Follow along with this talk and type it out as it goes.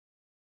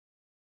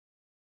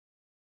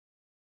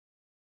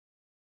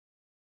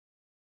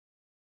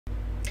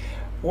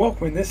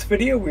Welcome. In this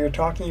video we are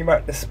talking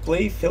about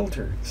display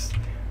filters.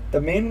 The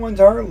main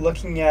ones are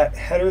looking at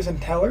headers and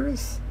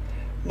tellers,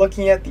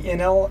 looking at the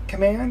NL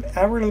command,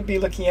 and we're going to be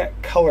looking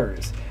at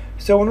colors.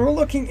 So when we're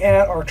looking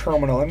at our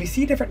terminal and we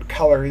see different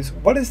colors,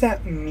 what does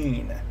that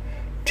mean?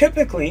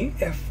 Typically,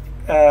 if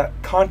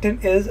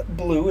content is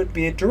blue, it'd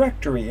be a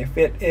directory. If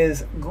it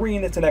is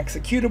green, it's an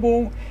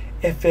executable.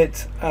 If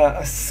it's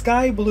a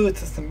sky blue,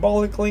 it's a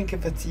symbolic link.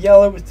 If it's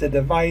yellow, it's a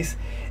device.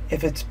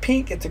 If it's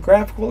pink, it's a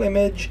graphical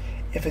image.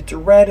 If it's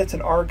red, it's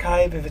an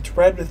archive. If it's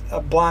red with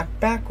a black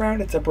background,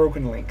 it's a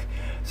broken link.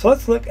 So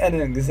let's look at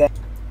an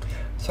example.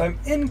 So I'm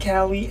in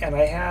Kali and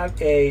I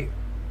have a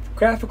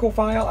graphical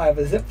file, I have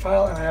a zip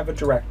file, and I have a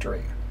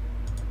directory.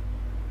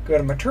 Go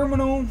to my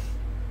terminal,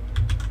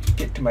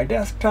 get to my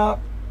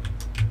desktop,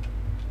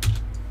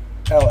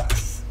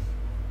 ls.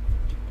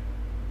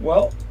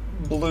 Well,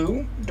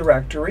 blue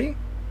directory,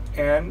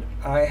 and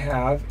I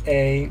have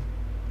a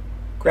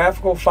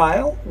graphical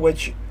file,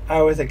 which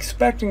I was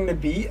expecting to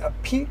be a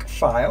pink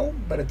file,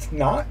 but it's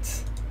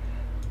not.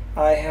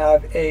 I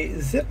have a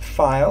zip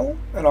file,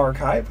 an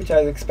archive, which I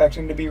was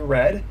expecting to be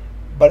red,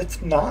 but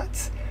it's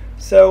not.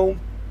 So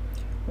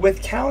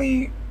with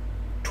Kali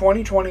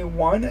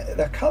 2021,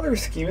 the color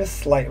scheme is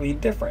slightly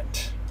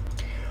different.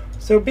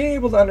 So being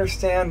able to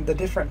understand the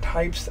different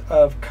types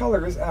of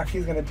colors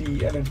actually is going to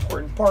be an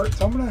important part.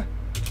 So I'm going to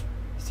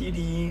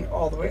cd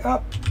all the way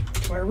up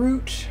to my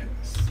root,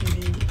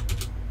 cd.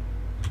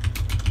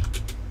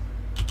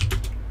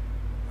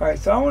 Alright,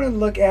 so I want to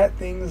look at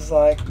things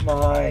like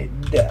my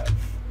dev.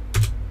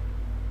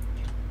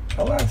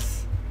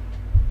 ls.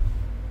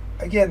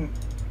 Again,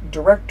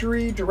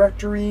 directory,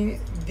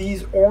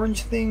 these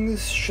orange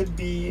things should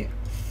be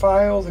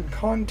files and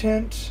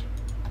content.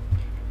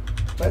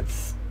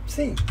 Let's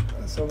see.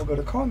 So we'll go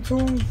to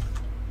console.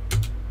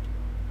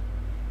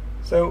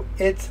 So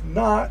it's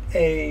not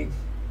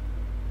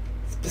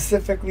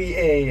specifically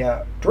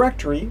a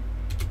directory,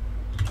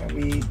 and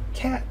we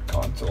cat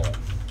console.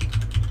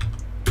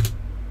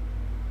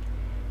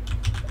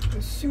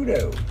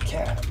 Sudo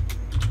cat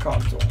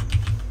console.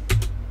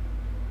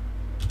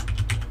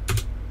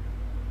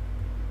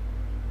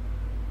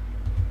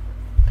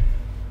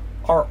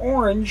 Our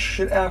orange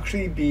should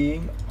actually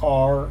be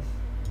our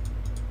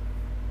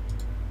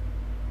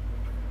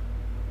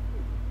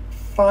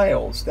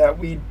files that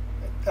we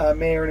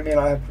may or may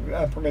not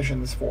have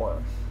permissions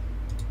for.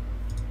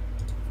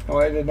 Oh,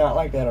 I did not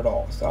like that at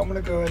all. So I'm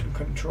going to go ahead and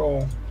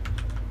Control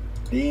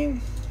D.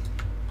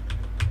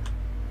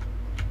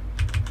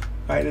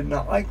 I did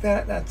not like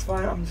that. That's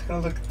fine. I'm just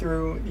going to look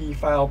through the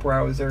file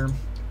browser,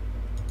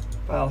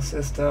 file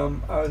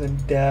system. I was in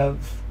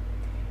dev,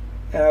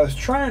 and I was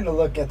trying to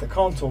look at the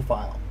console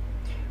file.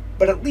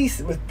 But at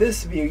least with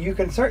this view, you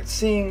can start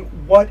seeing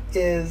what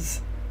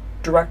is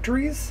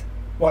directories,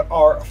 what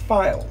are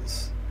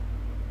files.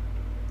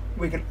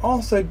 We can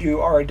also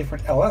do our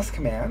different ls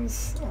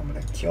commands. I'm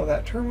going to kill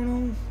that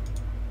terminal.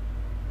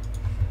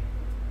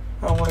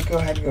 I want to go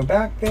ahead and go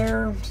back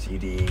there.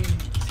 cd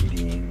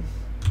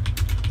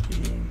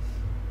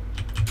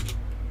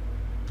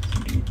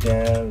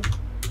dev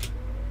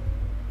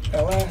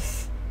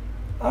ls.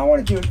 I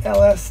want to do an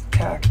ls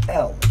tac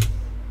l.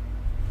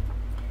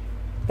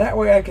 That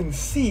way I can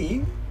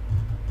see,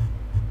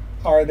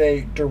 are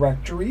they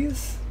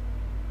directories?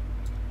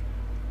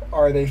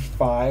 Are they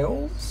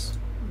files?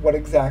 What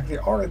exactly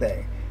are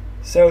they?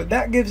 So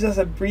that gives us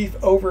a brief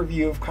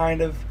overview of kind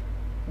of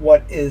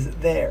what is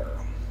there.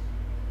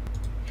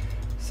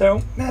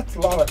 So that's a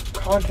lot of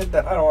content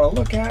that I don't want to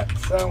look at.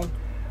 So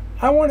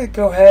I want to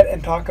go ahead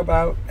and talk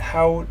about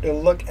how to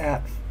look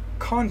at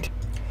content.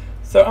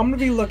 So I'm going to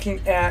be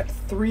looking at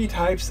three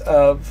types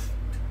of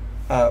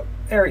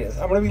areas.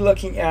 I'm going to be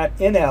looking at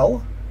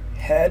NL,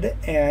 head,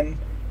 and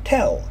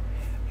tel.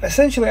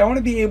 Essentially, I want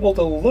to be able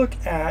to look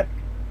at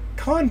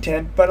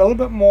content, but a little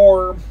bit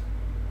more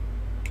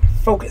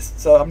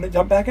focused. So I'm going to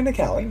jump back into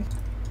Kali.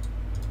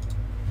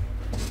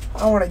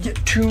 I want to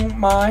get to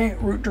my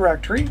root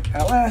directory,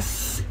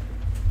 ls.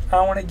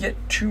 I want to get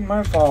to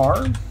my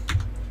var,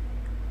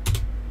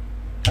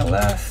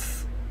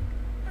 ls.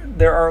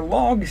 There are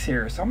logs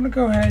here, so I'm going to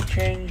go ahead and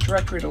change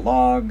directory to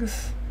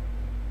logs,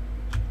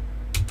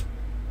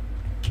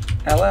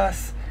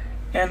 ls,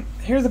 and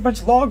here's a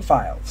bunch of log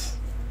files.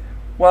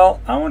 Well,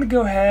 I want to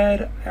go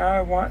ahead and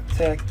I want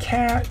to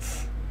cat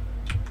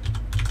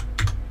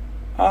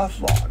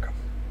auth-log.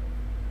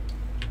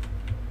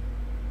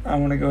 I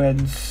want to go ahead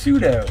and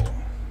sudo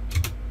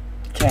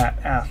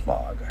cat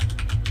auth-log.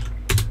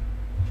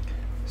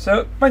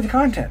 So, a bunch of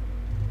content.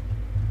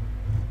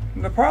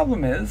 The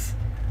problem is,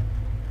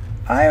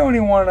 I only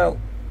want to,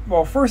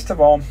 well, first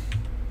of all,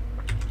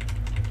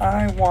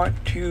 I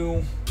want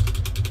to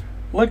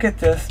look at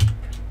this,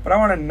 but I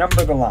want to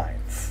number the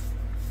lines.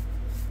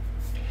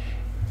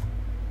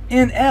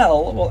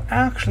 NL will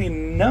actually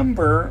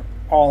number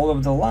all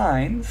of the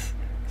lines,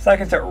 so I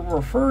can start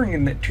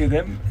referring to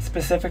them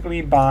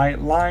specifically by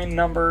line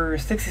number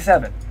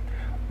 67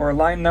 or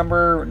line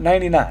number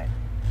 99.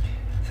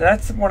 So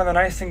that's one of the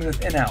nice things with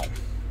NL.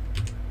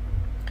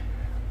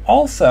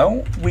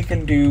 Also, we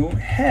can do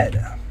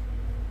head.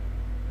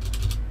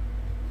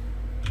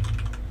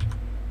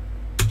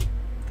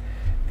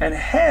 And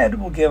head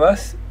will give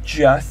us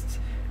just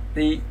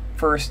the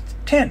first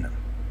 10.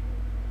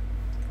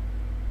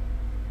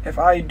 If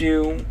I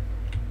do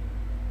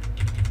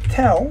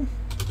tell,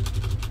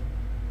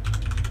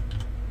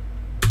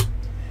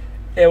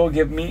 it will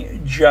give me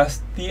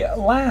just the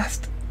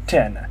last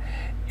 10.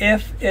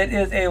 If it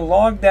is a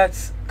log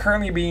that's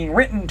currently being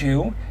written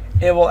to,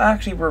 it will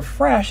actually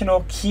refresh and it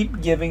will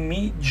keep giving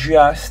me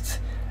just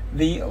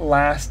the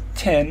last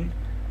 10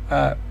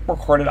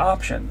 recorded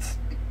options.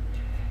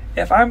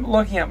 If I'm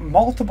looking at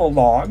multiple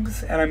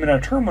logs and I'm in a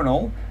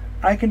terminal,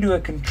 I can do a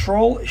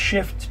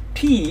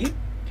Control-Shift-T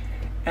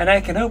and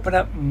I can open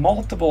up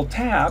multiple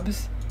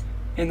tabs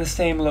in the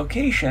same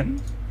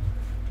location.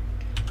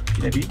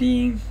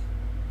 pwd.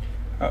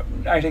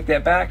 I take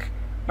that back.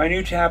 My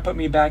new tab put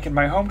me back in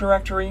my home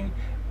directory,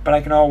 but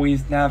I can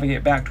always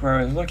navigate back to where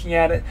I was looking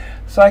at it,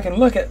 so I can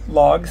look at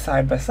logs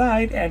side by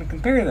side and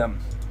compare them.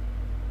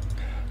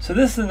 So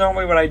this is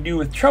normally what I do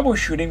with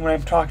troubleshooting when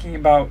I'm talking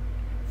about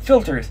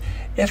filters.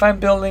 If I'm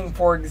building,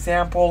 for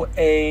example,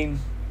 a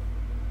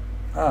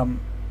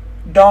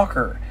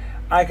Docker,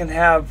 I can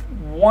have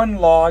one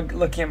log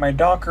looking at my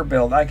Docker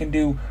build. I can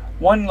do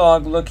one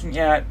log looking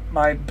at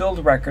my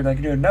build record. I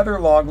can do another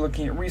log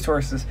looking at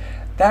resources.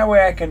 That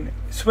way I can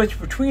switch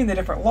between the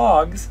different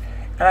logs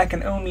and I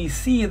can only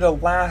see the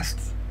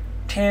last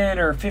 10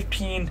 or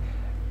 15,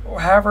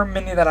 or however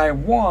many that I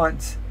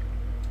want,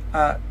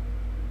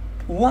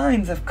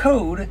 lines of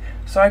code,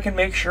 so I can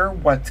make sure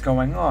what's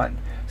going on.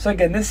 So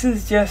again, this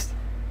is just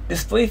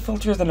display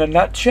filters in a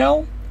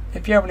nutshell.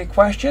 If you have any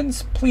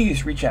questions,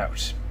 please reach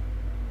out.